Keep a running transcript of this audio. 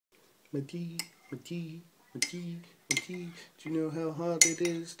my tea, my tea, my tea, my tea. Do you know how hard it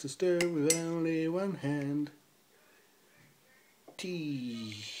is to stir with only one hand?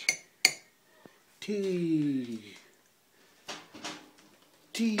 Tea, tea,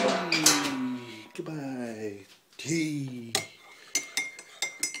 tea. Goodbye. Tea,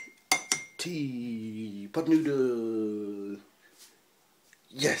 tea. Pot noodle.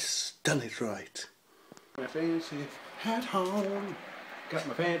 Yes, done it right. My fancy hat on. Got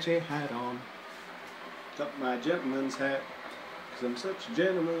my fancy hat on. Got my gentleman's hat, 'cause I'm such a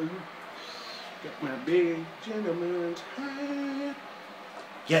gentleman. Got my big gentleman's hat.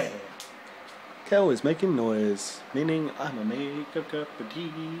 Yeah. Kel is making noise, meaning I'ma make a cup of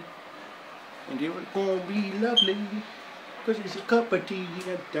tea. And it was gonna be lovely, 'cause it's a cup of tea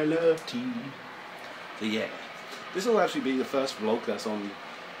and I love tea. So yeah, this will actually be the first vlog that's on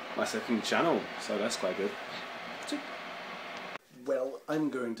my second channel, so that's quite good. Well,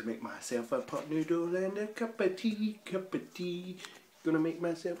 I'm going to make myself a pot noodle and a cup of tea, Gonna make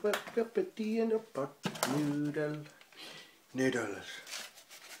myself a cup of tea and a pot noodle. Noodles.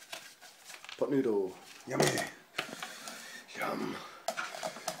 Pot noodle. Yummy. Yum.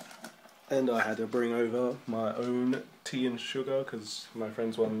 And I had to bring over my own tea and sugar because my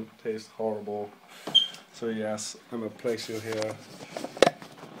friend's one tastes horrible. So yes, I'm gonna place you here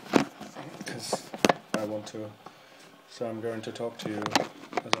because I want to. So I'm going to talk to you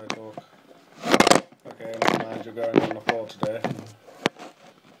as I talk. Okay, never mind, you're going on the floor today.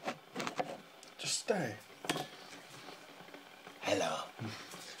 Just stay. Hello.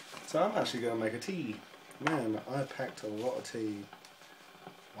 So I'm actually going to make a tea. Man, I packed a lot of tea.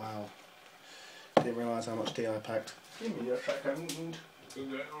 Wow. Didn't realise how much tea I packed. Give me a second. We're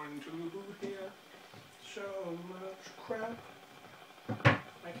going to here. So much crap.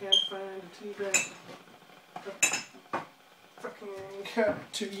 I can't find a tea bag. Fucking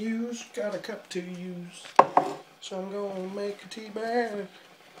cup to use, got a cup to use. So I'm gonna make a tea bag.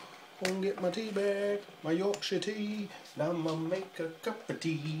 Gonna get my tea bag, my Yorkshire tea. Now I'm gonna make a cup of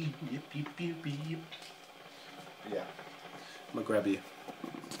tea. Yip yip yip yip. Yeah, I'm gonna grab you.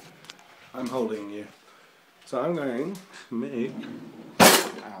 I'm holding you. So I'm going to make,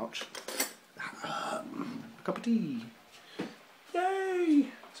 ouch, a cup of tea. Yay!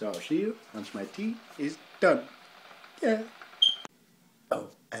 So I'll see you once my tea is done. Yeah. Oh,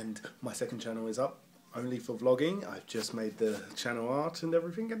 and my second channel is up, only for vlogging. I've just made the channel art and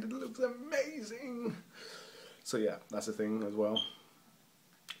everything and it looks amazing. So yeah, that's a thing as well,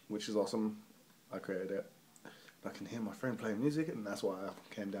 which is awesome. I created it. I can hear my friend playing music and that's why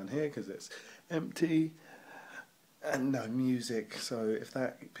I came down here, because it's empty and no music. So if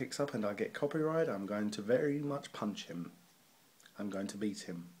that picks up and I get copyright, I'm going to very much punch him. I'm going to beat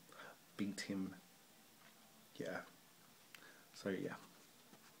him. Beat him. Yeah. So yeah.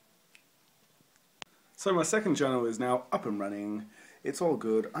 So my second channel is now up and running. It's all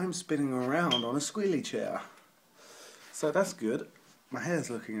good. I'm spinning around on a squealy chair. So that's good. My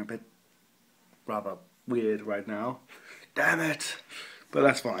hair's looking a bit rather weird right now. Damn it! But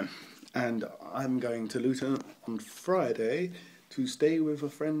that's fine. And I'm going to Luton on Friday to stay with a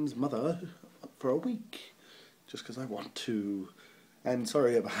friend's mother for a week. Just because I want to. And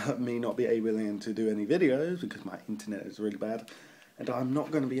sorry about me not being able to do any videos because my internet is really bad. And I'm not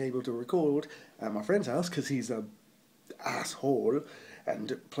going to be able to record at my friend's house because he's a asshole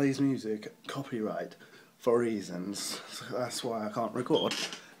and plays music copyright for reasons. So that's why I can't record.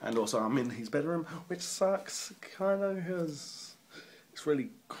 And also I'm in his bedroom, which sucks kind of because it's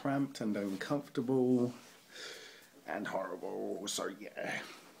really cramped and uncomfortable and horrible. So yeah,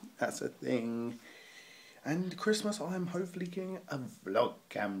 that's a thing. And Christmas I'm hopefully getting a vlog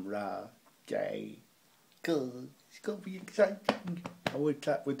camera. Yay. Good. It's gonna be exciting. I would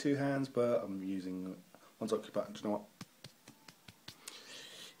clap with two hands, but I'm using one's occupied. Do you know what?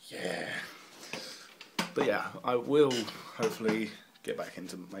 Yeah. But yeah, I will hopefully get back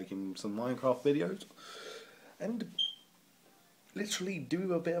into making some Minecraft videos and literally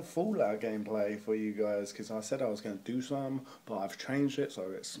do a bit of Fallout gameplay for you guys, because I said I was going to do some, but I've changed it,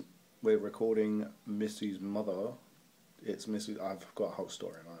 so we're recording Missy's mother. It's Missy. I've got a whole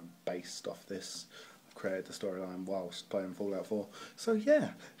storyline based off this. Created the storyline whilst playing Fallout 4. So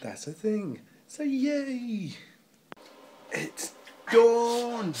yeah, that's a thing. So yay! It's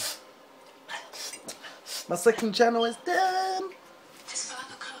done! My second channel is done!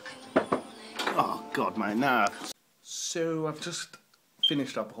 Oh god, my nerves. So I've just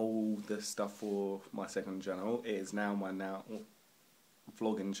finished up all the stuff for my second channel. It is now my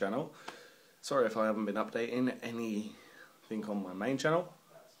vlogging channel. Sorry if I haven't been updating anything on my main channel,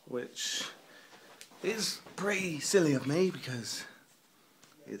 which is pretty silly of me because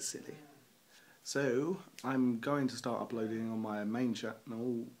It's silly. So I'm going to start uploading on my main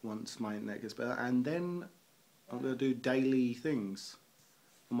channel once my internet gets better, and then I'm going to do daily things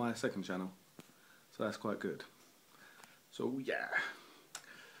on my second channel. So that's quite good. So yeah,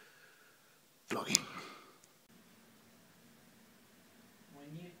 vlogging. When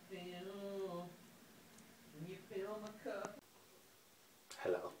you fill my cup.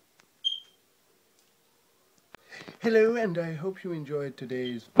 Hello. Hello, and I hope you enjoyed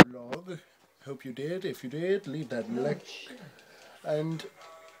today's vlog. Hope you did. If you did, leave that like. And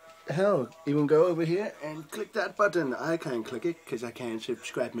hell, even go over here and click that button. I can't click it because I can't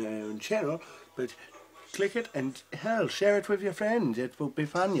subscribe my own channel, but click it and hell, share it with your friends. It will be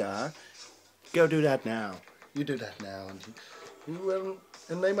fun, yeah. Go do that now. You do that now,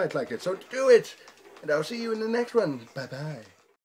 and they might like it. So do it, and I'll see you in the next one. Bye bye.